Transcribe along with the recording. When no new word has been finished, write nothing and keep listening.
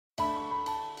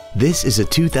This is a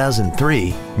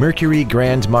 2003 Mercury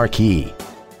Grand Marquis.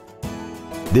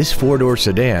 This four-door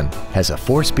sedan has a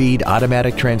 4-speed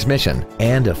automatic transmission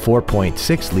and a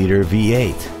 4.6-liter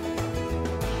V8.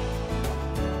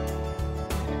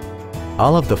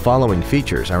 All of the following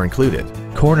features are included: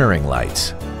 cornering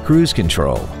lights, cruise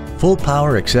control, full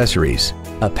power accessories,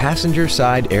 a passenger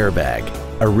side airbag,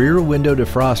 a rear window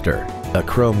defroster, a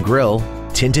chrome grille,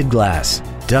 tinted glass,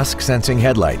 dusk sensing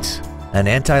headlights, an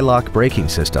anti-lock braking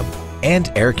system,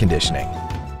 and air conditioning.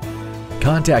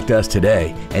 Contact us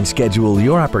today and schedule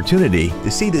your opportunity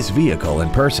to see this vehicle in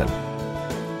person.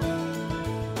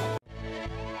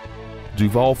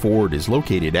 Duval Ford is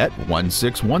located at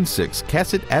 1616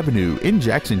 Cassett Avenue in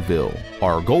Jacksonville.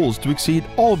 Our goal is to exceed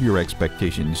all of your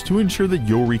expectations to ensure that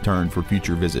you'll return for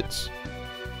future visits.